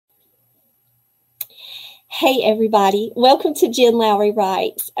Hey, everybody. Welcome to Jen Lowry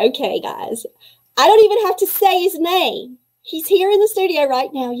Writes. Okay, guys. I don't even have to say his name. He's here in the studio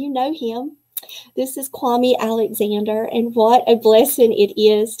right now. You know him. This is Kwame Alexander, and what a blessing it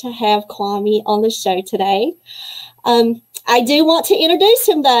is to have Kwame on the show today. I do want to introduce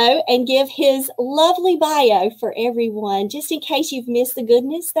him, though, and give his lovely bio for everyone, just in case you've missed the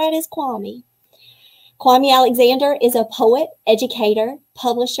goodness. That is Kwame. Kwame Alexander is a poet, educator,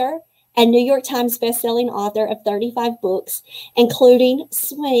 publisher, and New York Times bestselling author of 35 books, including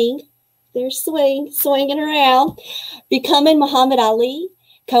Swing, there's Swing, Swinging Around, Becoming Muhammad Ali,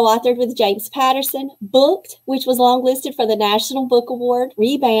 co-authored with James Patterson, Booked, which was longlisted for the National Book Award,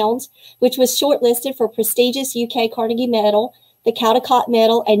 REBOUND, which was shortlisted for prestigious UK Carnegie Medal, the Caldecott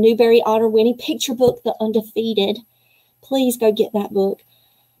Medal, and Newbery honor-winning picture book, The Undefeated. Please go get that book.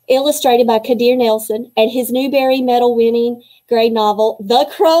 Illustrated by Kadir Nelson, and his Newbery medal-winning grade novel, The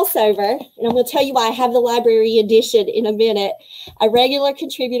Crossover, and I'm going to tell you why I have the library edition in a minute, a regular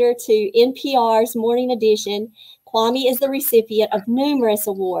contributor to NPR's Morning Edition. Kwame is the recipient of numerous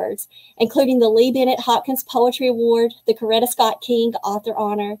awards, including the Lee Bennett Hopkins Poetry Award, the Coretta Scott King Author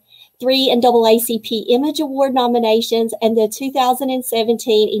Honor, 3 NAACP Image Award Nominations, and the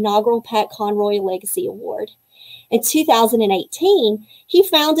 2017 Inaugural Pat Conroy Legacy Award. In 2018, he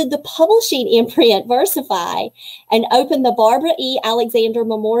founded the publishing imprint VERSIFY and opened the Barbara E. Alexander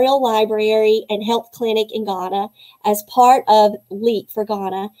Memorial Library and Health Clinic in Ghana as part of LEAP for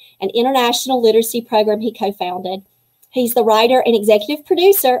Ghana, an international literacy program he co-founded. He's the writer and executive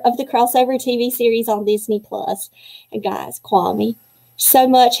producer of the Crossover TV series on Disney+. And guys, Kwame, so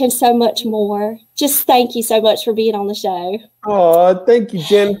much and so much more. Just thank you so much for being on the show. Oh, thank you,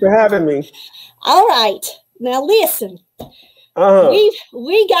 Jen, for having me. All right. Now listen,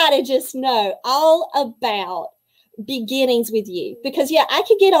 we gotta just know all about beginnings with you, because I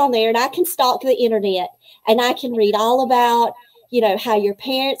could get on there and I can stalk the internet and I can read all about, how your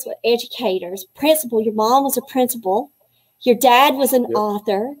parents were educators, principal, your mom was a principal, your dad was an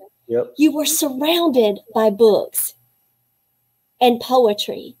author. Yep. You were surrounded by books and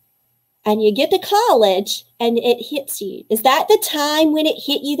poetry, and you get to college and it hits you. Is that the time when it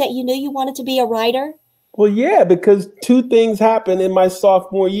hit you that you knew you wanted to be a writer? Well, yeah, because two things happened in my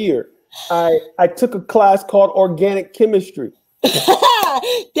sophomore year. I took a class called organic chemistry.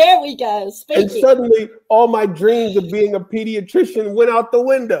 There we go. Speaking. And suddenly all my dreams of being a pediatrician went out the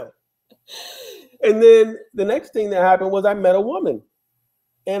window. And then the next thing that happened was I met a woman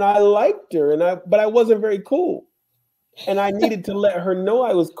and I liked her, but I wasn't very cool. And I needed to let her know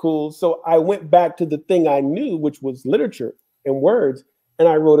I was cool. So I went back to the thing I knew, which was literature and words. And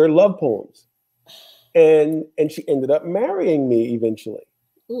I wrote her love poems. And she ended up marrying me eventually.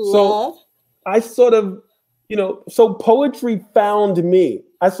 Love. So I sort of, so poetry found me.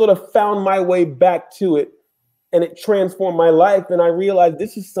 I sort of found my way back to it, and it transformed my life. And I realized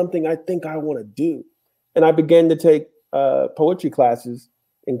this is something I think I want to do. And I began to take poetry classes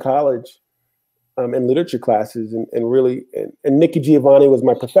in college and literature classes, and really, and Nikki Giovanni was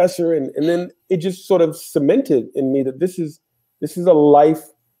my professor. And then it just sort of cemented in me that this is a life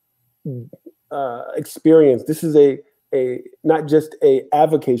experience. This is a not just a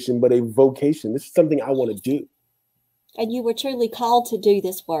avocation, but a vocation. This is something I want to do. And you were truly called to do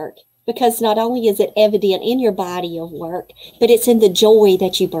this work, because not only is it evident in your body of work, but it's in the joy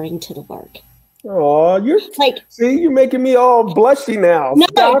that you bring to the work. Oh, you're making me all blushy now.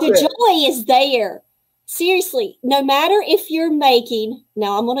 No, the joy is there. Seriously, no matter if you're making,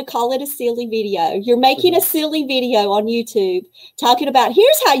 now I'm going to call it a silly video. You're making a silly video on YouTube talking about,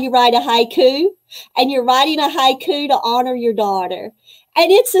 here's how you write a haiku, and you're writing a haiku to honor your daughter.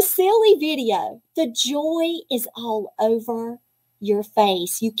 And it's a silly video. The joy is all over your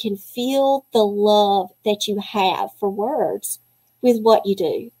face. You can feel the love that you have for words with what you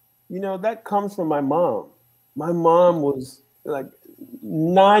do. That comes from my mom. My mom was like,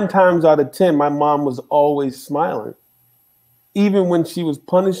 9 times out of 10, my mom was always smiling. Even when she was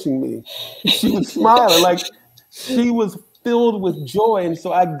punishing me, she was smiling. Like, she was filled with joy. And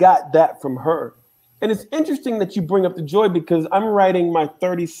so I got that from her. And it's interesting that you bring up the joy, because I'm writing my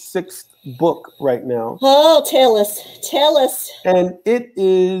 36th book right now. Oh, tell us. And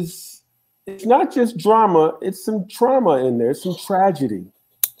it's not just drama, it's some trauma in there, some tragedy.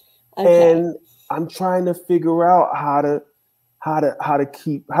 Okay. And I'm trying to figure out how to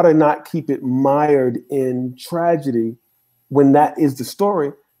not keep it mired in tragedy when that is the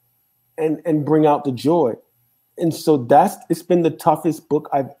story, and bring out the joy. And so it's been the toughest book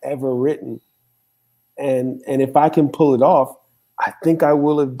I've ever written. And if I can pull it off, I think I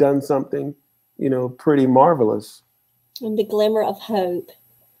will have done something, pretty marvelous. And the glimmer of hope.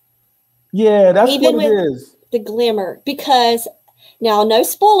 Yeah, that's even what it is. The glimmer, because now no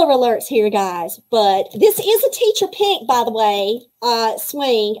spoiler alerts here, guys, but this is a teacher pick, by the way.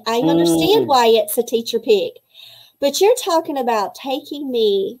 Swing. I understand why it's a teacher pick, but you're talking about taking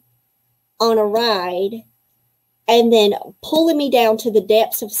me on a ride and then pulling me down to the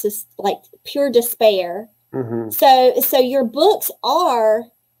depths of like pure despair. So your books are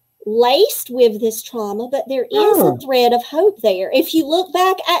laced with this trauma, but there is a thread of hope there. If you look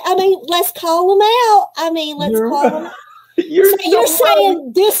back, I mean, let's call them out. I mean, let's call them out. You're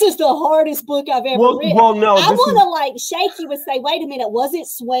saying this is the hardest book I've ever written. Well, no, I want to like shake you and say, wait a minute, was it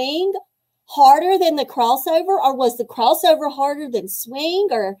Swing harder than the crossover, or was the crossover harder than Swing?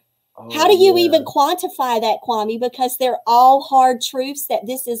 Or how do you even quantify that, Kwame? Because they're all hard truths that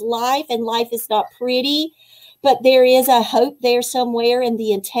this is life, and life is not pretty. But there is a hope there somewhere in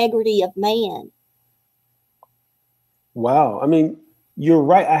the integrity of man. Wow. I mean, you're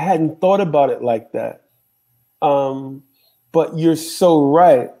right. I hadn't thought about it like that. But you're so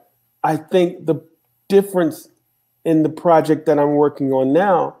right. I think the difference in the project that I'm working on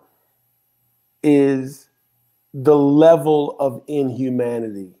now is the level of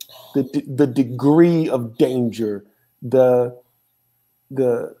inhumanity, the degree of danger, the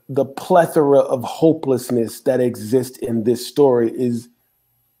plethora of hopelessness that exists in this story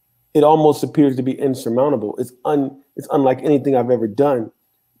it almost appears to be insurmountable. It's unlike anything I've ever done.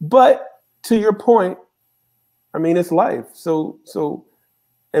 But to your point, I mean, it's life. So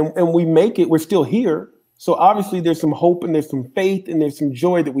we make it, we're still here. So obviously there's some hope and there's some faith and there's some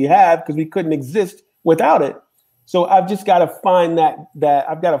joy that we have, because we couldn't exist without it. So I've just got to find that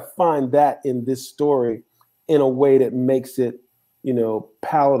I've got to find that in this story in a way that makes it,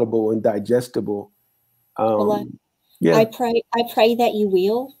 palatable and digestible. I pray that you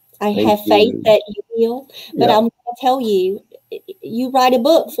will. I have faith that you will. But I'm going to tell you, you write a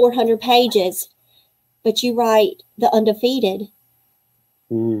book, 400 pages, but you write The Undefeated.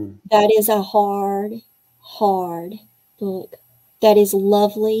 That is a hard book. That is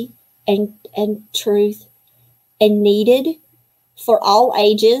lovely and truth and needed for all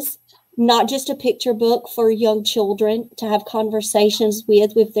ages. Not just a picture book for young children to have conversations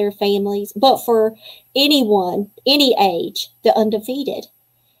with their families, but for anyone, any age, The Undefeated.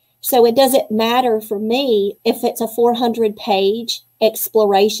 So it doesn't matter for me if it's a 400-page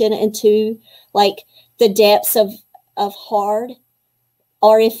exploration into like the depths of hard,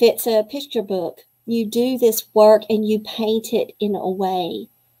 or if it's a picture book. You do this work and you paint it in a way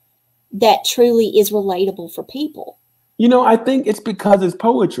that truly is relatable for people. I think it's because it's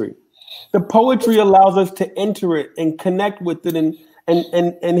poetry. The poetry allows us to enter it and connect with it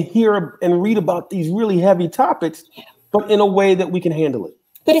and hear and read about these really heavy topics, but in a way that we can handle it.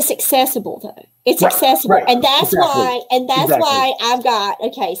 But it's accessible, though. It's accessible. Right. And that's why I've got,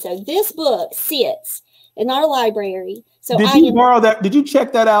 so this book sits in our library. So did you borrow that? Did you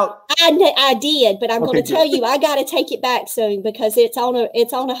check that out? I did, but I'm going to tell you, I got to take it back soon because it's on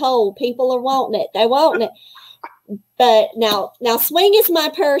a hold. People are wanting it. They want it. But now Swing is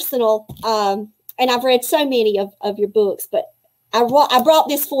my personal, and I've read so many of your books, but I brought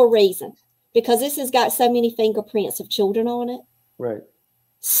this for a reason, because this has got so many fingerprints of children on it. Right.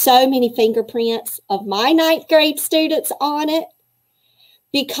 So many fingerprints of my 9th grade students on it,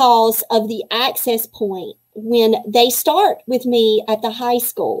 because of the access point. When they start with me at the high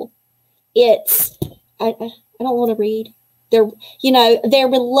school, it's, I don't want to read. They're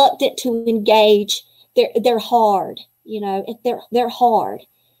reluctant to engage. They're hard, they're hard.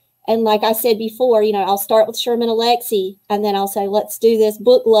 And like I said before, I'll start with Sherman Alexie, and then I'll say, let's do this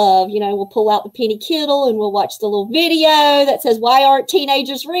book love. We'll pull out the penny Kittle and we'll watch the little video that says, why aren't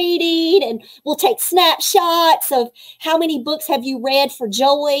teenagers reading? And we'll take snapshots of how many books have you read for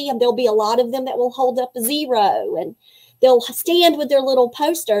joy? And there'll be a lot of them that will hold up a 0, and they'll stand with their little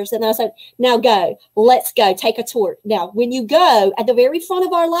posters. And I said, now go, let's go, take a tour. Now, when you go, at the very front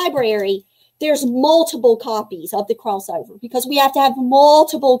of our library, there's multiple copies of the crossover, because we have to have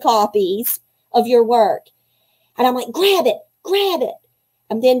multiple copies of your work. And I'm like, grab it.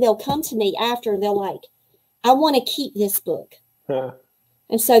 And then they'll come to me after and they're like, I want to keep this book. Huh.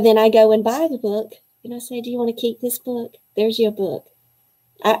 And so then I go and buy the book and I say, do you want to keep this book? There's your book.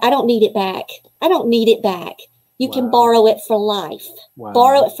 I don't need it back. You can borrow it for life.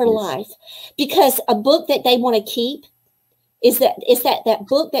 Borrow it for life. Because a book that they want to keep is that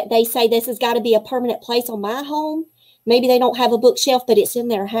book that they say this has got to be a permanent place on my home. Maybe they don't have a bookshelf, but it's in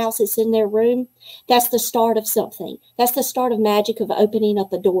their house, it's in their room. That's the start of something. That's the start of magic, of opening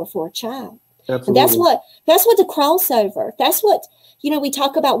up a door for a child. Absolutely. And that's what the crossover, that's what, we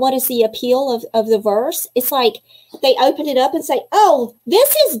talk about what is the appeal of the verse. It's like they open it up and say, oh,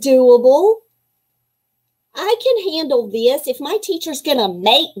 this is doable. I can handle this. If my teacher's going to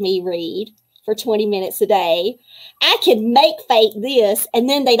make me read for 20 minutes a day, I can make fake this. And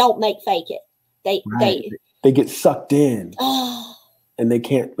then they don't make fake it. They get sucked in and they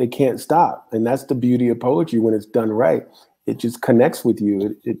can't stop. And that's the beauty of poetry when it's done right. It just connects with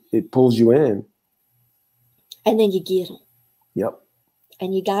you. It pulls you in. And then you get them. Yep.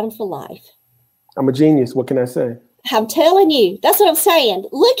 And you got them for life. I'm a genius. What can I say? I'm telling you, that's what I'm saying.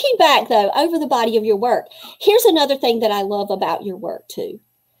 Looking back, though, over the body of your work, here's another thing that I love about your work, too.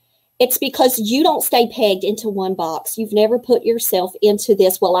 It's because you don't stay pegged into one box. You've never put yourself into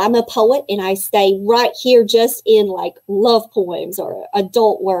this, well, I'm a poet and I stay right here just in like love poems or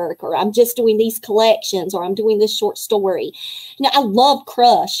adult work, or I'm just doing these collections, or I'm doing this short story. I love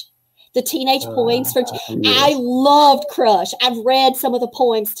Crush. The teenage poems for, I loved Crush. I've read some of the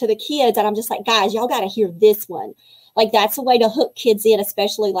poems to the kids and I'm just like, guys, y'all got to hear this one. Like, that's a way to hook kids in,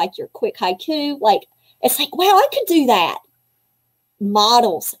 especially like your quick haiku. Like, it's like, wow, I could do that.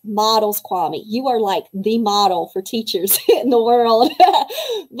 Models, Kwame. You are like the model for teachers in the world.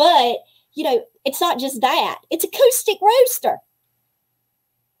 But, it's not just that. It's Acoustic Rooster.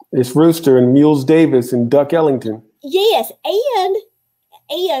 It's Rooster and Mules Davis and Duck Ellington. Yes,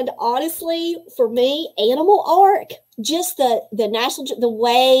 and honestly, for me, Animal Arc, just the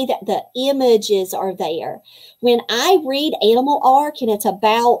way that the images are there. When I read Animal Arc and it's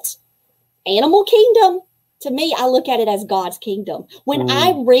about animal kingdom, to me, I look at it as God's kingdom. When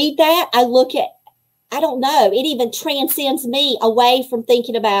I read that, I don't know, it even transcends me away from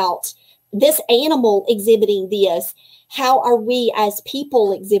thinking about this animal exhibiting this. How are we as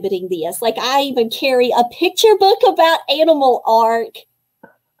people exhibiting this? Like, I even carry a picture book about Animal Arc.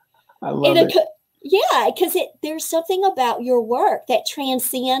 I love it. Yeah, because there's something about your work that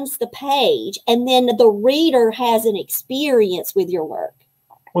transcends the page, and then the reader has an experience with your work.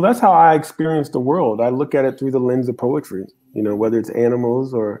 Well, that's how I experience the world. I look at it through the lens of poetry, whether it's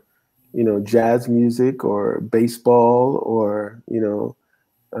animals or, jazz music or baseball or, the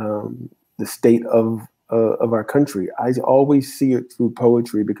state of our country. I always see it through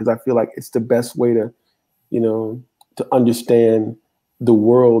poetry because I feel like it's the best way to, to understand the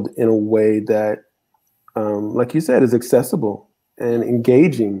world in a way that, like you said, is accessible and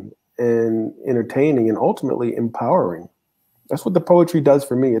engaging and entertaining and ultimately empowering. That's what the poetry does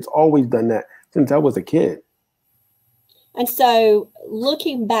for me. It's always done that since I was a kid. And so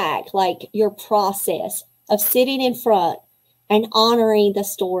looking back, like your process of sitting in front and honoring the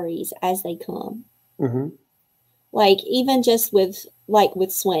stories as they come, like even just with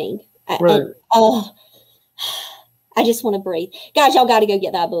Swing, right. I just want to breathe. Guys, y'all got to go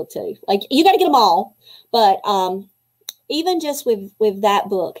get that book too. Like, you got to get them all. But even just with that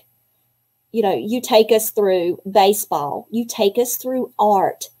book, you take us through baseball. You take us through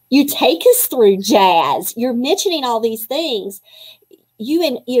art. You take us through jazz. You're mentioning all these things. You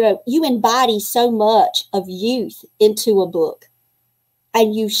embody so much of youth into a book.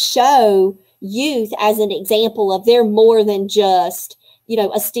 And you show youth as an example of they're more than just,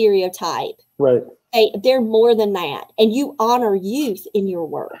 a stereotype. Right. They're more than that. And you honor youth in your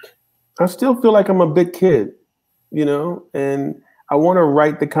work. I still feel like I'm a big kid, and I want to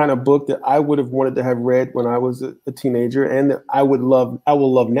write the kind of book that I would have wanted to have read when I was a teenager and that I will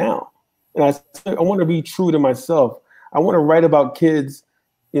love now. And I want to be true to myself. I want to write about kids,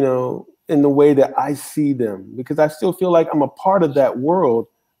 in the way that I see them, because I still feel like I'm a part of that world.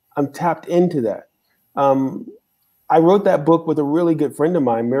 I'm tapped into that. I wrote that book with a really good friend of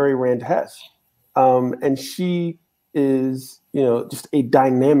mine, Mary Rand Hess. And she is, just a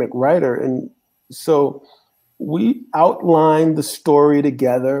dynamic writer. And so we outlined the story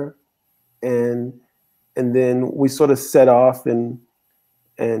together and then we sort of set off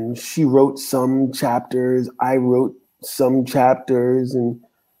and she wrote some chapters, I wrote some chapters, and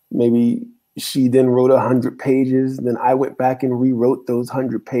maybe she then wrote 100 pages. And then I went back and rewrote those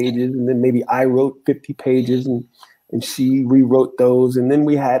 100 pages. And then maybe I wrote 50 pages and she rewrote those. And then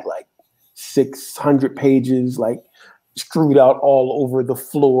we had like 600 pages, like strewed out all over the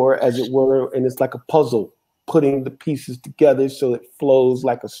floor, as it were. And it's like a puzzle, putting the pieces together so it flows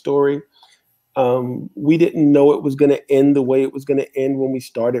like a story. We didn't know it was going to end the way it was going to end when we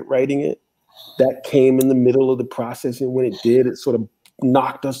started writing it. That came in the middle of the process. And when it did, it sort of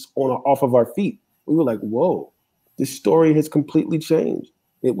knocked us off of our feet. We were like, whoa, this story has completely changed.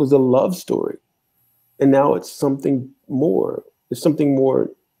 It was a love story. And now it's something more. It's something more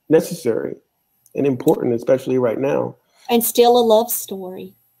necessary and important, especially right now. And still a love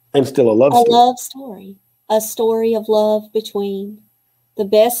story. And still a love A story. love story. A story of love between the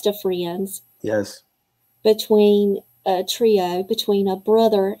best of friends. Yes. Between a trio, between a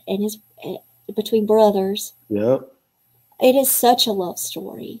brother and between brothers. Yep. It is such a love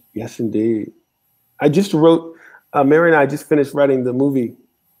story. Yes, indeed. I just wrote, Mary and I just finished writing the movie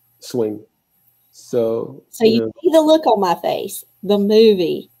Swing. So you see the look on my face, the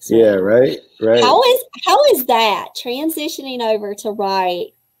movie. Swing. Yeah, right. How is that transitioning over to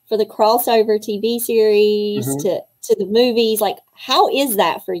write for the crossover TV series to the movies? Like, how is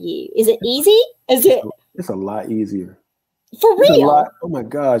that for you? Is it easy? It's a lot easier. For real? Oh my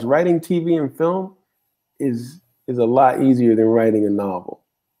gosh, writing TV and film is a lot easier than writing a novel.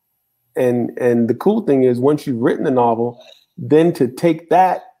 And the cool thing is, once you've written a novel, then to take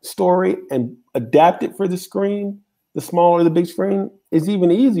that story and adapt it for the screen, the small or the big screen, is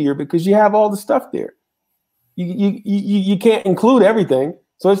even easier because you have all the stuff there. You can't include everything.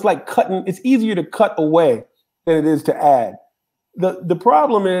 So it's like cutting, it's easier to cut away than it is to add. The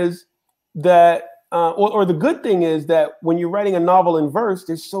problem is that, or the good thing is that when you're writing a novel in verse,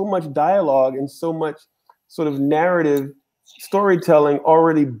 there's so much dialogue and so much sort of narrative storytelling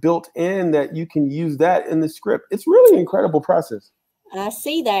already built in that you can use that in the script. It's really an incredible process. I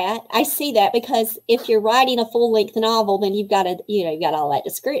see that because if you're writing a full-length novel, then you've got you've got all that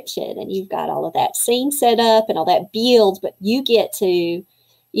description and you've got all of that scene set up and all that builds, but you get to,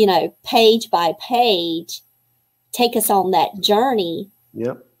 page by page, take us on that journey.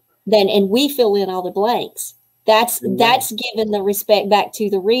 Yep. And we fill in all the blanks. That's giving the respect back to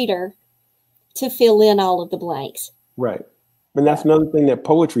the reader to fill in all of the blanks. Right. And that's another thing that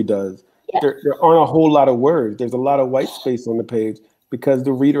poetry does. Yeah. There aren't a whole lot of words. There's a lot of white space on the page because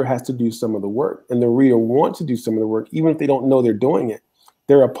the reader has to do some of the work, and the reader wants to do some of the work, even if they don't know they're doing it.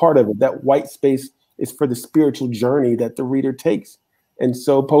 They're a part of it. That white space is for the spiritual journey that the reader takes. And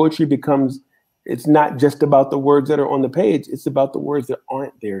so poetry becomes, it's not just about the words that are on the page. It's about the words that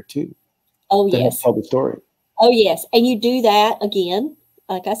aren't there too. Oh, yes. Tell the story. Oh, yes. And you do that again,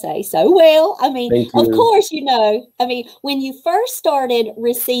 like I say, so well. I mean, of course, when you first started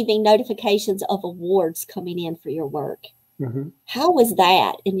receiving notifications of awards coming in for your work, how was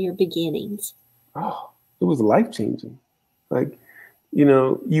that in your beginnings? Oh, it was life-changing. Like,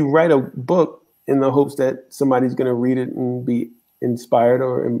 you write a book in the hopes that somebody's going to read it and be inspired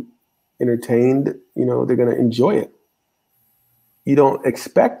or entertained. They're going to enjoy it. You don't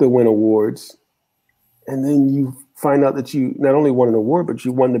expect to win awards. And then you find out that you not only won an award, but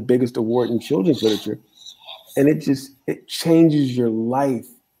you won the biggest award in children's literature. And it changes your life.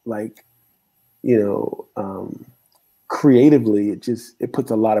 Like, creatively, it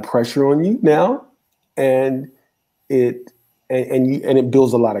puts a lot of pressure on you now. And it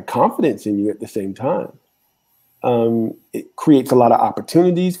builds a lot of confidence in you at the same time. It creates a lot of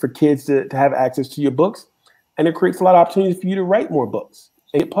opportunities for kids to have access to your books. And it creates a lot of opportunities for you to write more books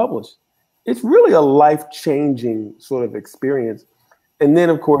and get published. It's really a life-changing sort of experience. And then,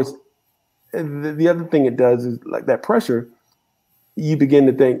 of course, the other thing it does is, like that pressure, you begin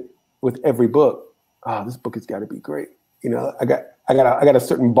to think with every book, this book has got to be great. I got a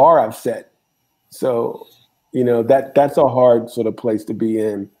certain bar I've set. So, that's a hard sort of place to be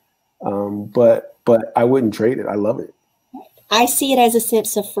in. But I wouldn't trade it. I love it. I see it as a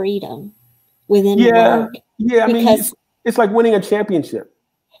sense of freedom within the work. Yeah, because it's like winning a championship.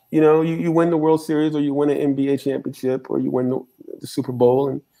 You win the World Series, or you win an NBA championship, or you win the Super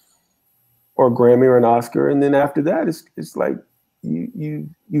Bowl, or a Grammy or an Oscar, and then after that, it's like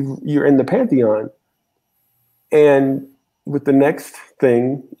you're in the pantheon. And with the next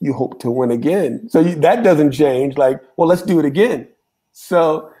thing, you hope to win again. So that doesn't change. Like, well, let's do it again.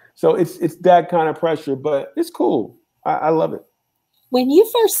 So it's that kind of pressure, but it's cool. I love it. When you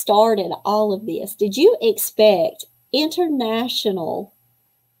first started all of this, did you expect international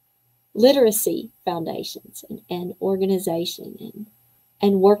literacy foundations and organization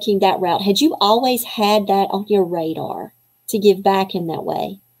and working that route? Had you always had that on your radar to give back in that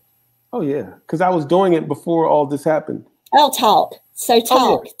way? Oh, yeah, because I was doing it before all this happened. Oh, talk. So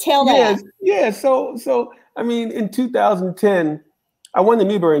talk. Tell that. Yeah. So in 2010, I won the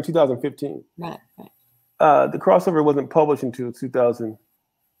Newbery in 2015. Right. The crossover wasn't published until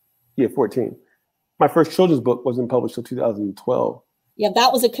 2014. My first children's book wasn't published until 2012. Yeah,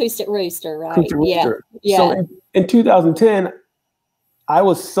 that was Acoustic Rooster, right? Acoustic Rooster. Yeah. So in 2010, I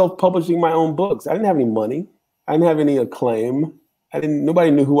was self-publishing my own books. I didn't have any money. I didn't have any acclaim.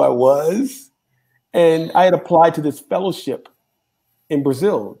 Nobody knew who I was. And I had applied to this fellowship in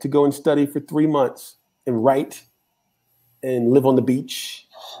Brazil to go and study for 3 months and write and live on the beach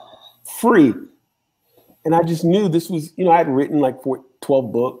free. And I just knew this was, I had written like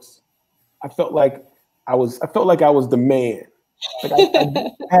 12 books. I felt like I was the man. Like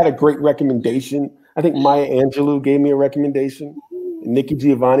I had a great recommendation. I think Maya Angelou gave me a recommendation. And Nikki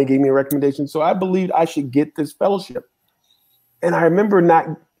Giovanni gave me a recommendation. So I believed I should get this fellowship. And I remember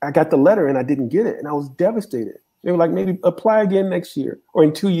I got the letter and I didn't get it. And I was devastated. They were like, maybe apply again next year or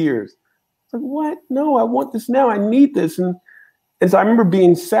in 2 years. I was like, what? No, I want this now. I need this. And so I remember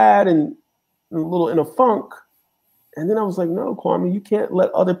being sad and a little in a funk. And then I was like, no, Kwame, you can't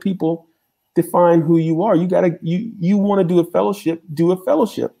let other people define who you are. You want to do a fellowship, do a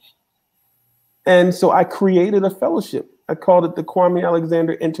fellowship. And so I created a fellowship. I called it the Kwame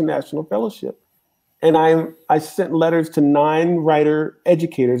Alexander International Fellowship. And I sent letters to 9 writer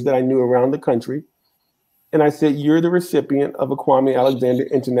educators that I knew around the country. And I said, you're the recipient of a Kwame Alexander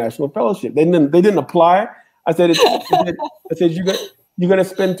International Fellowship. They didn't apply. I said, you're going to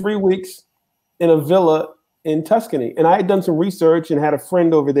spend 3 weeks in a villa in Tuscany. And I had done some research and had a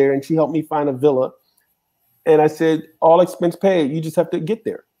friend over there, and she helped me find a villa. And I said, all expense paid. You just have to get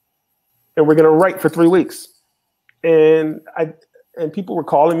there. And we're going to write for 3 weeks. And people were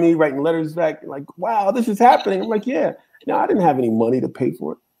calling me, writing letters back, like, wow, this is happening. I'm like, yeah. No, I didn't have any money to pay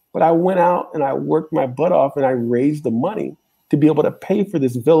for it. But I went out and I worked my butt off and I raised the money to be able to pay for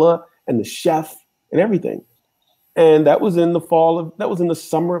this villa and the chef and everything. And that was in the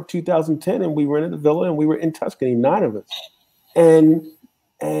summer of 2010. And we rented the villa and we were in Tuscany, 9 of us. And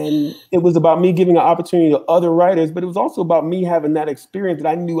it was about me giving an opportunity to other writers, but it was also about me having that experience that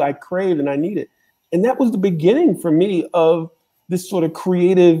I knew I craved and I needed. And that was the beginning for me of this sort of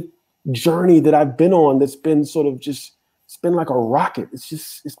creative journey that I've been on. That's been sort of just, it's been like a rocket.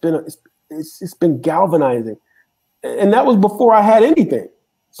 It's been galvanizing. And that was before I had anything.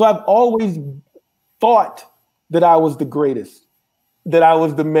 So I've always thought that I was the greatest, that I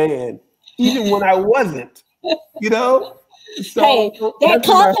was the man, even when I wasn't, you know? So, hey, that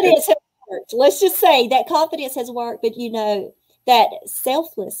confidence has worked. Let's just say that confidence has worked, but you know, that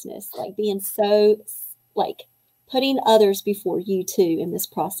selflessness, like being so, like putting others before you too in this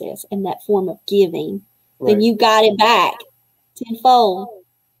process and that form of giving, right. Then you got it back tenfold.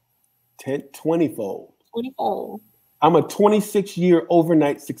 20-fold. 20-fold. I'm a 26-year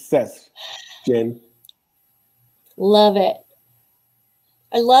overnight success, Jen. Love it.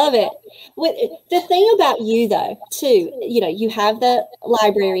 I love it. The thing about you, though, too, you know, you have the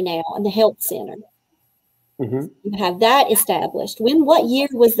library now and the health center. Mm-hmm. You have that established. What year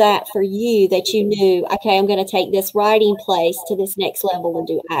was that for you that you knew, okay, I'm going to take this writing place to this next level and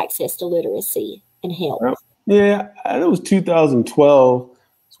do access to literacy and health? Yeah, it was 2012.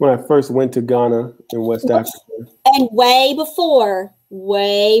 It's when I first went to Ghana in West Africa. And way before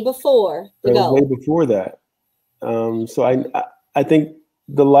the goal. Way before that. So I think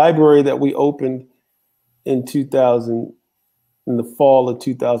the library that we opened in the fall of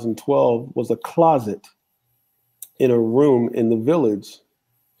 2012 was a closet in a room in the village.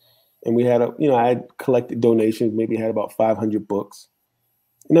 And we had I had collected donations, maybe had about 500 books.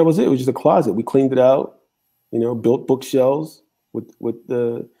 And that was it. It was just a closet. We cleaned it out, built bookshelves with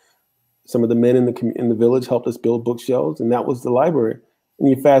some of the men in the village helped us build bookshelves. And that was the library. And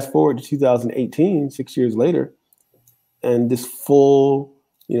you fast forward to 2018, 6 years later, and this full,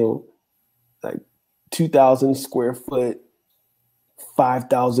 like 2,000 square foot,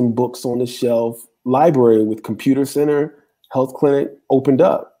 5,000 books on the shelf library with computer center, health clinic opened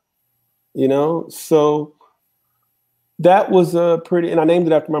up, So that was and I named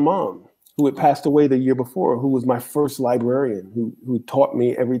it after my mom, who had passed away the year before, who was my first librarian, who taught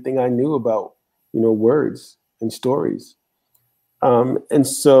me everything I knew about, words and stories. And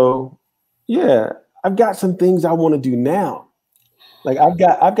so, yeah, I've got some things I want to do now. Like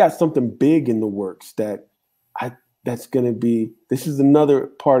I've got something big in the works this is another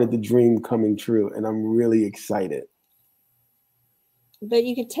part of the dream coming true. And I'm really excited. But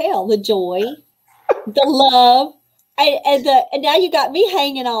you could tell the joy, the love, and now you got me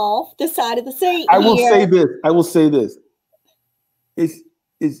hanging off the side of the seat. I will say this.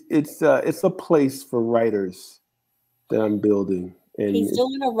 It's a place for writers that I'm building. And he's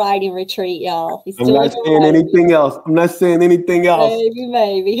doing a writing retreat, y'all. I'm not saying anything else.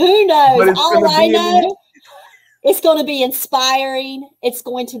 Maybe. Who knows? All I know, it's going to be inspiring. It's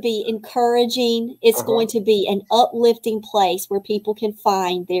going to be encouraging. It's going to be an uplifting place where people can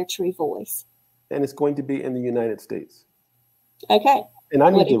find their true voice. And it's going to be in the United States. Okay. And I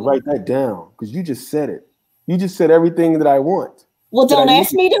need to write that down because you just said it. You just said everything that I want. Well, don't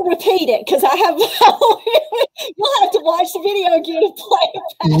ask me to repeat it because I have. You'll have to watch the video again and play it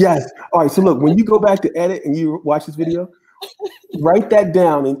back. Yes. All right. So look, when you go back to edit and you watch this video, write that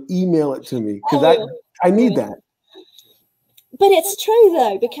down and email it to me because I need that. But it's true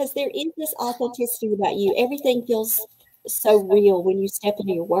though, because there is this authenticity about you. Everything feels so real when you step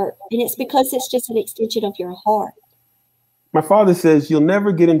into your work. And it's because it's just an extension of your heart. My father says you'll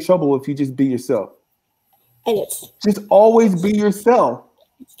never get in trouble if you just be yourself. And it's just always be yourself.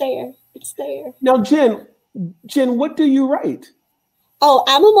 It's there. It's there. Now, Jen, what do you write? Oh,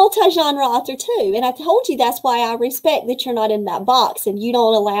 I'm a multi-genre author too. And I told you that's why I respect that you're not in that box and you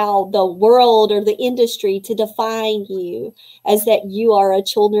don't allow the world or the industry to define you as that you are a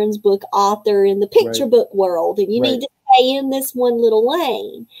children's book author in the picture book world. And you need to stay in this one little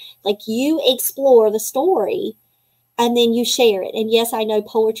lane. Like you explore the story and then you share it. And yes, I know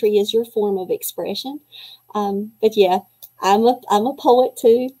poetry is your form of expression. But yeah, I'm a poet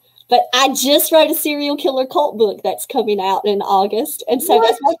too. But I just wrote a serial killer cult book that's coming out in August. And so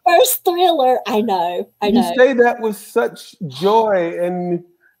that's my first thriller. I know. You say that with such joy and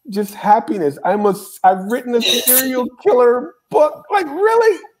just happiness. I've written a serial killer book. Like,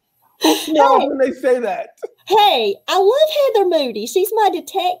 really? Who smiles when they say that? Hey, I love Heather Moody. She's my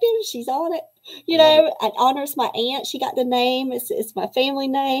detective. She's on it. You know, it honors my aunt. She got the name. It's my family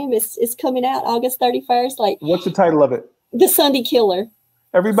name. It's coming out August 31st. Like, what's the title of it? The Sunday Killer.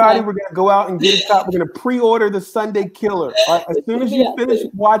 Everybody, we're going to go out and get a copy. We're going to pre-order The Sunday Killer. All right, as soon as you finish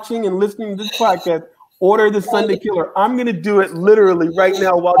watching and listening to this podcast, order The Sunday Killer. I'm going to do it literally right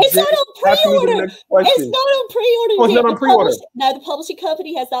now while it's not on pre-order. It's not on pre-order. Oh, it's not on pre-order. No, the publishing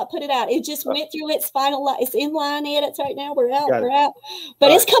company has not put it out. It just went through its final. It's in line edits right now. We're out. We're out.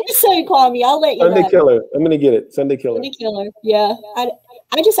 But it's coming soon, Kwame. I'll let you know. Sunday Killer. I'm going to get it. Sunday Killer. Sunday Killer. Yeah.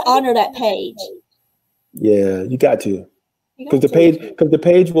 I just honor that page. Yeah, you got to. Because the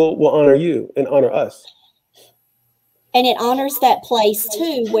page will honor you and honor us. And it honors that place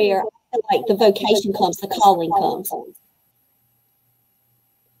too where like the vocation comes, the calling comes.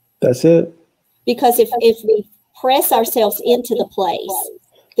 That's it. Because if we press ourselves into the place,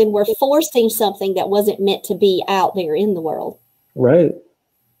 then we're forcing something that wasn't meant to be out there in the world. Right.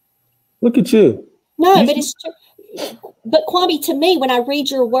 Look at you. No, but it's true. But Kwame, to me, when I read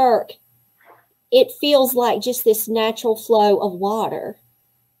your work, it feels like just this natural flow of water.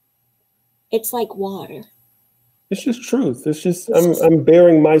 It's like water. It's just truth. It's just I'm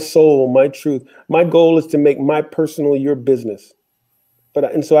bearing my soul, my truth. My goal is to make my personal your business.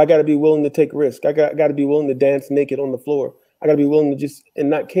 And so I got to be willing to take risk. I got to be willing to dance naked on the floor. I got to be willing to just and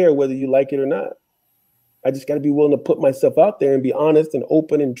not care whether you like it or not. I just got to be willing to put myself out there and be honest and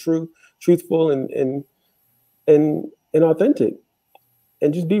open and truthful and authentic,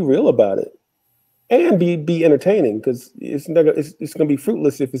 and just be real about it. And be entertaining, because it's going to be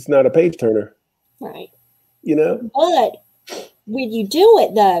fruitless if it's not a page turner. Right. You know? But when you do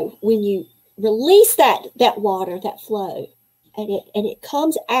it, though, when you release that water, that flow, and it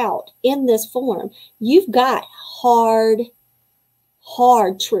comes out in this form, you've got hard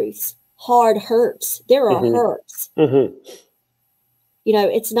truths, hard hurts. There are hurts. Mm-hmm. You know,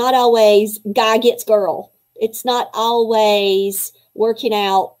 it's not always guy gets girl. It's not always working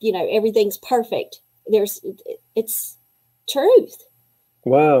out, you know, everything's perfect. It's truth.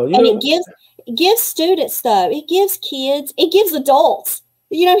 Wow. And it gives students, though, it gives kids, it gives adults.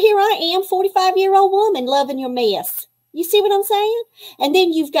 You know, here I am, 45-year-old woman, loving your mess. You see what I'm saying? And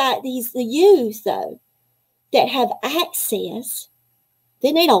then you've got the youth, though, that have access.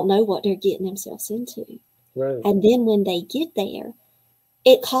 Then they don't know what they're getting themselves into. Right. And then when they get there,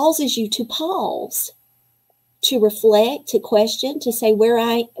 it causes you to pause, to reflect, to question, to say, where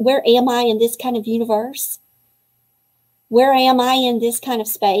am I in this kind of universe? Where am I in this kind of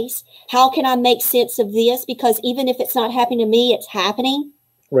space? How can I make sense of this? Because even if it's not happening to me, it's happening.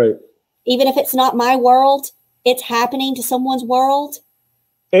 Right. Even if it's not my world, it's happening to someone's world.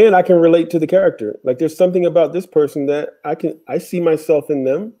 And I can relate to the character. Like, there's something about this person that I see myself in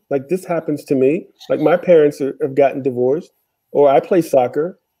them. Like, this happens to me. Like, my parents have gotten divorced, or I play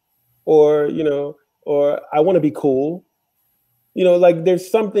soccer, or, you know, or I want to be cool. You know, like,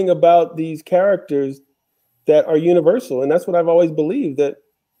 there's something about these characters that are universal. And that's what I've always believed, that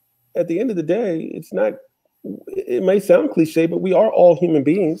at the end of the day, it may sound cliche, but we are all human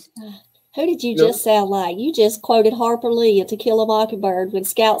beings. Who did you just sound like? You just quoted Harper Lee in To Kill a Mockingbird when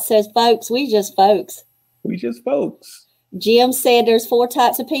Scout says, folks, we just folks. We just folks. Jim said there's 4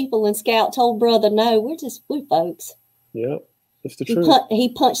 types of people, and Scout told brother, no, we folks. Yeah, it's the truth.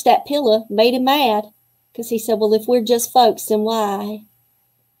 He punched that pillow, made him mad, because he said, well, if we're just folks, then why?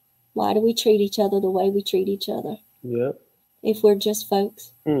 Why do we treat each other the way we treat each other? Yeah. If we're just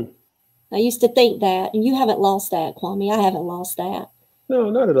folks. I used to think that, and you haven't lost that, Kwame. I haven't lost that. No,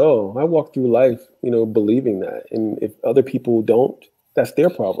 not at all. I walk through life, you know, believing that. And if other people don't, that's their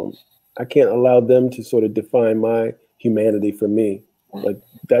problem. I can't allow them to sort of define my humanity for me. Right. Like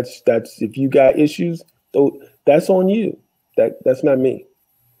that's if you got issues, that's on you. That's not me.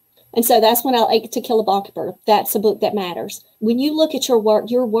 And so that's when I like To Kill a Mockingbird. That's a book that matters. When you look at your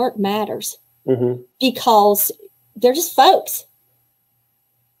work matters because they're just folks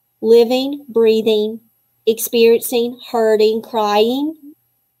living, breathing, experiencing, hurting, crying,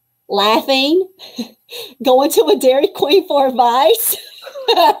 laughing, going to a Dairy Queen for advice.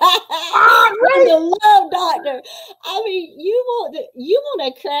 The love doctor. I mean, you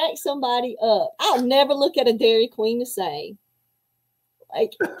want to crack somebody up. I'll never look at a Dairy Queen the same.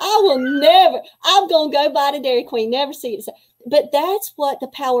 Like, I'm going to go by the Dairy Queen, never see it. But that's what the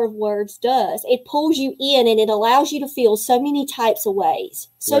power of words does. It pulls you in and it allows you to feel so many types of ways,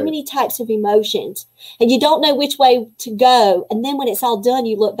 so many types of emotions, and you don't know which way to go. And then when it's all done,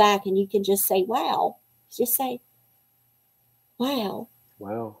 you look back and you can just say, wow, just say, wow.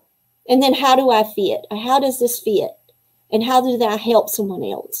 Wow. And then how do I fit? How does this fit? And how do I help someone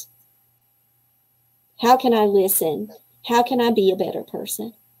else? How can I listen? How can I be a better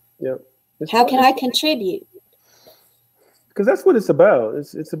person? Yep. How can I contribute? Because that's what it's about.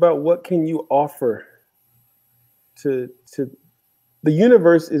 It's about what can you offer to the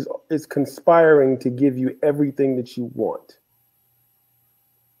universe is conspiring to give you everything that you want.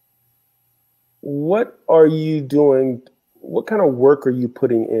 What are you doing? What kind of work are you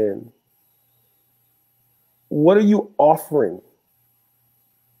putting in? What are you offering?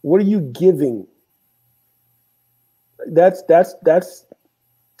 What are you giving? That's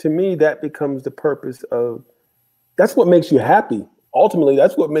to me, that becomes the purpose of, that's what makes you happy. Ultimately,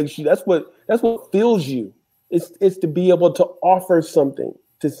 that's what makes you, that's what fills you. It's to be able to offer something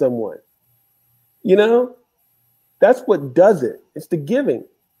to someone. You know, that's what does it. It's the giving.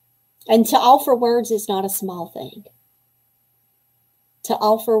 And to offer words is not a small thing. To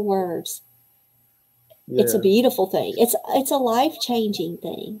offer words, it's a beautiful thing. It's a life-changing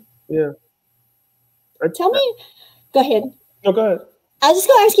thing. Yeah. Tell me, go ahead. No, go ahead. I was just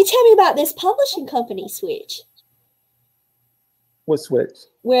going to ask you, tell me about this publishing company switch. What switch?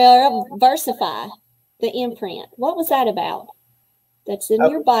 Well, VERSIFY, the imprint. What was that about? That's in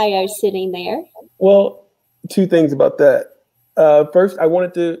your bio sitting there. Well, two things about that. First, I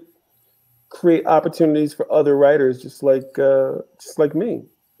wanted to create opportunities for other writers, just like me,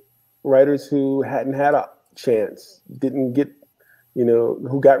 writers who hadn't had a chance, didn't get,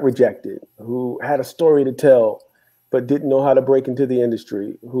 who got rejected, who had a story to tell, but didn't know how to break into the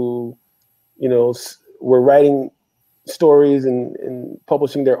industry, who, were writing stories and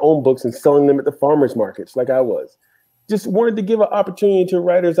publishing their own books and selling them at the farmers markets, like I was. Just wanted to give an opportunity to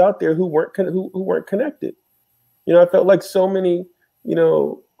writers out there who weren't connected. I felt like so many,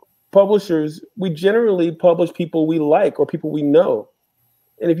 publishers, we generally publish people we like or people we know.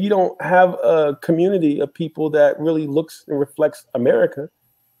 And if you don't have a community of people that really looks and reflects America,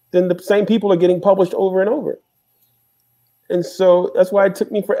 then the same people are getting published over and over. And so that's why it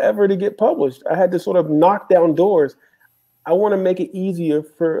took me forever to get published. I had to sort of knock down doors. I want to make it easier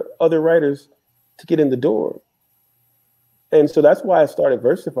for other writers to get in the door. And so that's why I started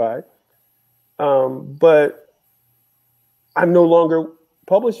VERSIFY. But I'm no longer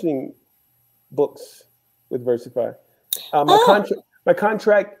publishing books with VERSIFY. My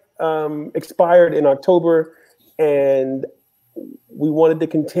contract expired in October, and we wanted to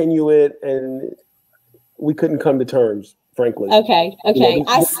continue it, and we couldn't come to terms, frankly. Okay.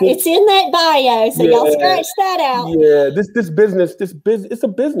 It's in that bio, so y'all scratch that out. Yeah, this business, it's a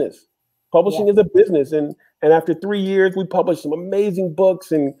business. Publishing is a business, and after 3 years, we published some amazing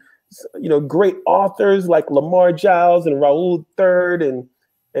books, and great authors like Lamar Giles and Raoul III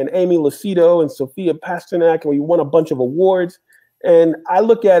and Amy Lucido and Sophia Pasternak, and we won a bunch of awards. And I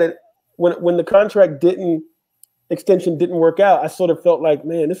look at it when the contract extension didn't work out, I sort of felt like,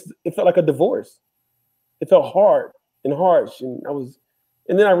 man, it felt like a divorce. It felt hard and harsh, and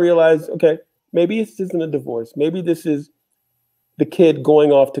then I realized, okay, maybe this isn't a divorce. Maybe this is the kid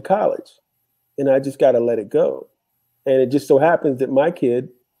going off to college, and I just got to let it go. And it just so happens that my kid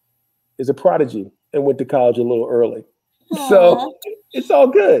is a prodigy and went to college a little early. Aww. So it's all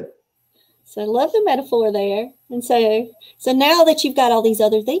good. So I love the metaphor there. And so now that you've got all these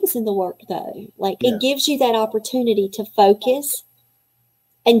other things in the work, though, it gives you that opportunity to focus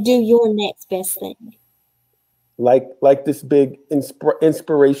and do your next best thing. Like this big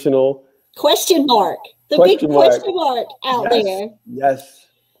inspirational question mark. Big question mark out there. Yes.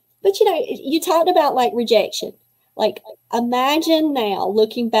 But you talked about rejection. Imagine now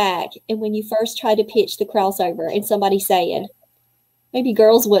looking back and when you first tried to pitch the crossover and somebody saying, maybe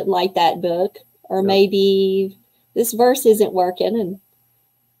girls wouldn't like that book, or maybe this verse isn't working and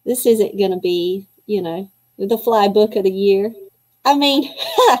this isn't going to be, the Fly Book of the Year. I mean,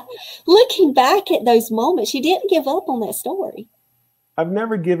 looking back at those moments, you didn't give up on that story. I've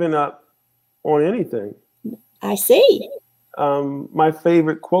never given up on anything. I see. My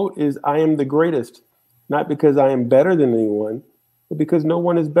favorite quote is, "I am the greatest, not because I am better than anyone, but because no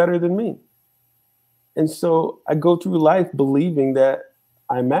one is better than me." And so I go through life believing that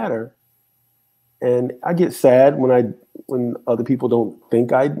I matter. And I get sad when other people don't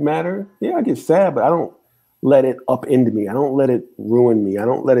think I matter. Yeah, I get sad, but I don't let it upend me. I don't let it ruin me. I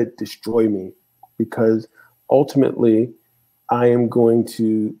don't let it destroy me, because ultimately I am going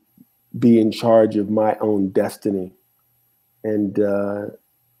to be in charge of my own destiny. And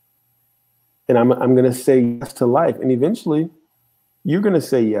I'm going to say yes to life. And eventually you're going to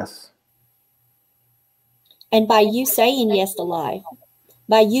say yes. And by you saying yes to life,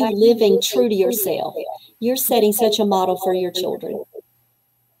 by you living true to yourself, you're setting such a model for your children.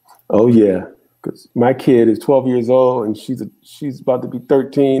 Oh, yeah. Because my kid is 12 years old and she's about to be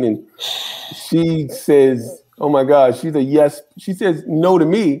 13. And she says, oh, my God, she's a yes. She says no to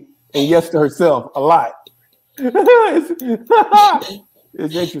me and yes to herself a lot. It's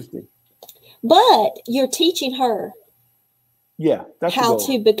interesting. But you're teaching her that's how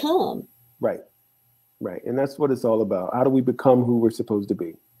to become. Right. Right. And that's what it's all about. How do we become who we're supposed to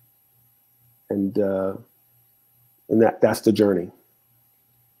be? And that's the journey.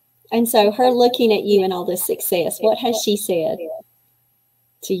 And so her looking at you and all this success, what has she said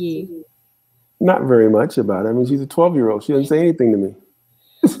to you? Not very much about it. I mean, she's a 12-year-old. She doesn't say anything to me.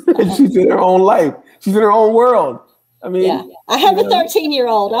 She's in her own life. She's in her own world. I mean, yeah. I have a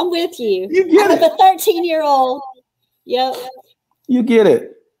 13-year-old. I'm with you. You get I have a 13-year-old. Yep. You get it.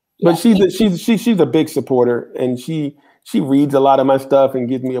 But she's a big supporter, and she reads a lot of my stuff and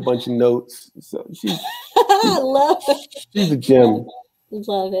gives me a bunch of notes. So I love it. She's a gem.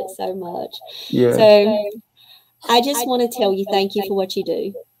 Love it so much. Yeah. So I just want to tell you thank you for what you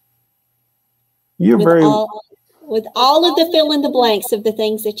do. You're with all of the fill in the blanks of the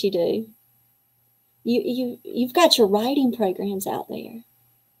things that you do. You've got your writing programs out there.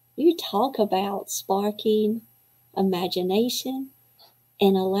 You talk about sparking imagination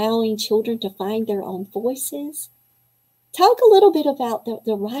and allowing children to find their own voices. Talk a little bit about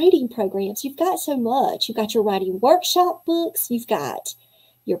the writing programs. You've got so much. You've got your writing workshop books. You've got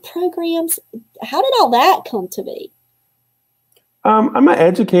your programs. How did all that come to be? I'm an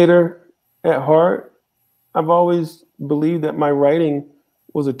educator at heart. I've always believed that my writing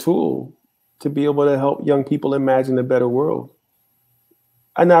was a tool to be able to help young people imagine a better world.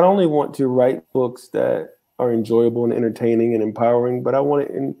 I not only want to write books that are enjoyable and entertaining and empowering, but I want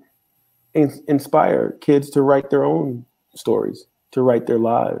to inspire kids to write their own stories, to write their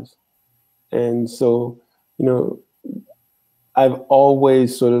lives. And so, I've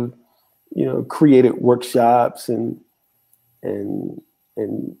always sort of, created workshops and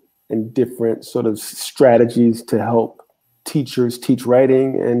different sort of strategies to help teachers teach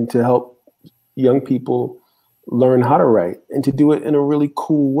writing and to help young people learn how to write and to do it in a really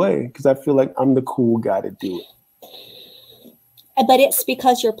cool way, because I feel like I'm the cool guy to do it. But it's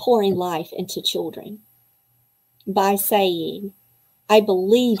because you're pouring life into children by saying, I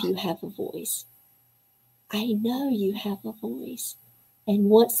believe you have a voice. I know you have a voice. And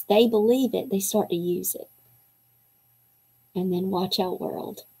once they believe it, they start to use it. And then watch out,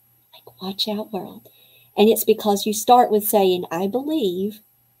 world. Like, watch out, world. And it's because you start with saying, I believe,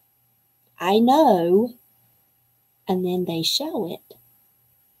 I know, and then they show it.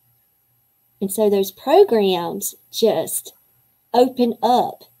 And so those programs just open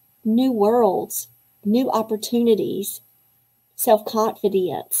up new worlds, new opportunities,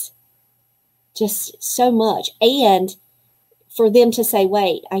 self-confidence, just so much. And for them to say,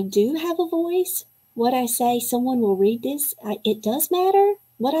 wait, I do have a voice. What I say, someone will read this. It does matter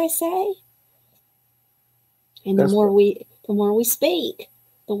what I say. And the more we speak,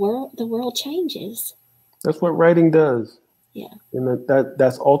 the world changes. That's what writing does. Yeah. And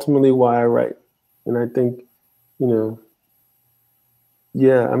that's ultimately why I write. And I think,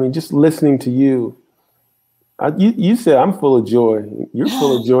 just listening to you, you said I'm full of joy. You're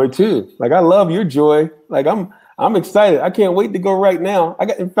full of joy too. Like, I love your joy. Like, I'm excited. I can't wait to go right now.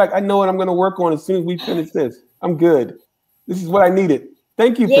 In fact, I know what I'm going to work on as soon as we finish this. I'm good. This is what I needed.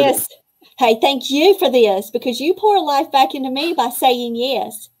 Thank you for this. Hey, thank you for this, because you pour life back into me by saying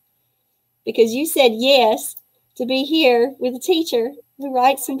yes. Because you said yes to be here with a teacher who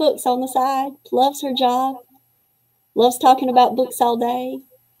writes some books on the side, loves her job, loves talking about books all day,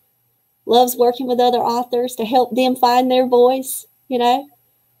 loves working with other authors to help them find their voice.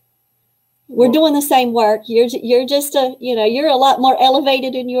 We're doing the same work. You're just you're a lot more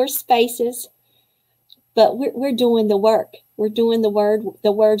elevated in your spaces. but we're doing the work. We're doing the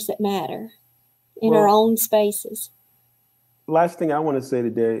words that matter in our own spaces. Last thing I want to say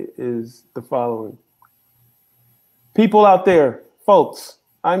today is the following. People out there, folks,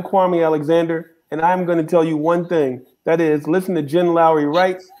 I'm Kwame Alexander, and I'm going to tell you one thing. That is, listen to Jen Lowry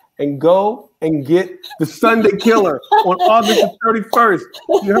Writes and go and get The Sunday Killer on August the 31st.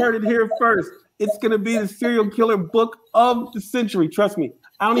 You heard it here first. It's going to be the serial killer book of the century. Trust me.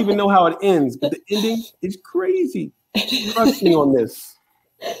 I don't even know how it ends, but the ending is crazy. Trust me on this.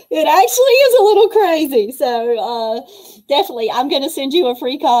 It actually is a little crazy. So definitely, I'm going to send you a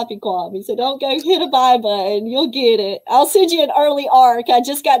free copy, Kwame. So don't go hit a buy button. You'll get it. I'll send you an early arc. I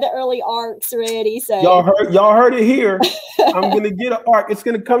just got the early arcs ready. So y'all heard it here. I'm going to get an arc. It's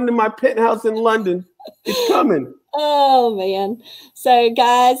going to come to my penthouse in London. It's coming. Oh, man. So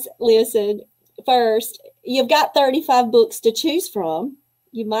guys, listen. First, you've got 35 books to choose from.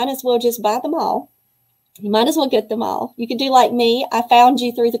 You might as well just buy them all. You might as well get them all. You can do like me. I found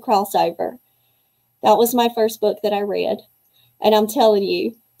you through the crossover. That was my first book that I read. And I'm telling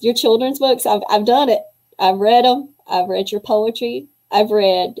you, your children's books, I've done it. I've read them. I've read your poetry.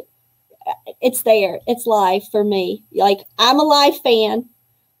 It's there. It's live for me. Like, I'm a live fan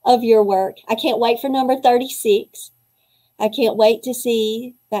of your work. I can't wait for number 36. I can't wait to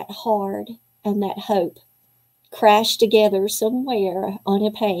see that heart and that hope crash together somewhere on a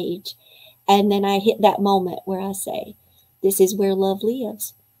page. And then I hit that moment where I say, this is where love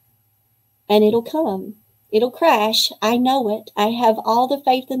lives. And it'll come. It'll crash. I know it. I have all the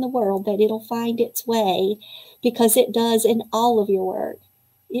faith in the world that it'll find its way, because it does in all of your work.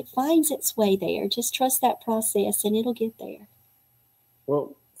 It finds its way there. Just trust that process and it'll get there.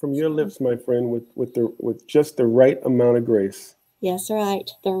 Well, from your lips, my friend, with just the right amount of grace. Yes, right.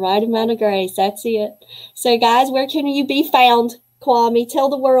 The right amount of grace. That's it. So guys, where can you be found? Kwame, tell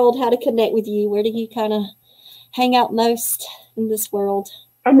the world how to connect with you. Where do you kind of hang out most in this world?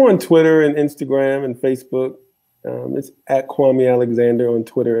 I'm on Twitter and Instagram and Facebook. It's at Kwame Alexander on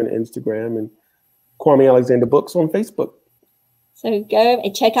Twitter and Instagram, and Kwame Alexander Books on Facebook. So go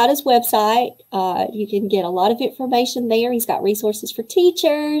and check out his website. You can get a lot of information there. He's got resources for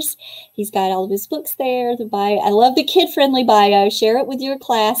teachers. He's got all of his books there. The bio. I love the kid-friendly bio. Share it with your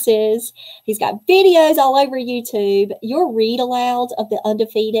classes. He's got videos all over YouTube. Your read aloud of The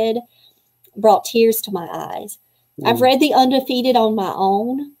Undefeated brought tears to my eyes. I've read The Undefeated on my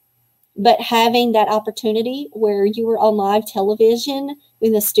own, but having that opportunity where you were on live television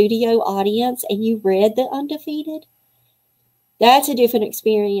in the studio audience and you read The Undefeated, that's a different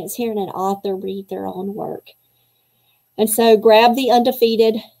experience, hearing an author read their own work. And so grab The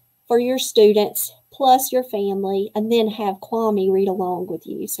Undefeated for your students, plus your family, and then have Kwame read along with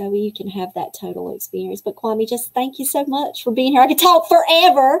you so you can have that total experience. But Kwame, just thank you so much for being here. I could talk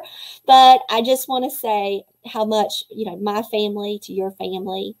forever, but I just want to say how much, my family to your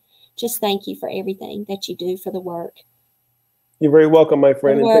family, just thank you for everything that you do for the work. You're very welcome, my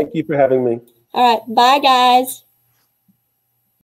friend, and thank you for having me. All right. Bye, guys.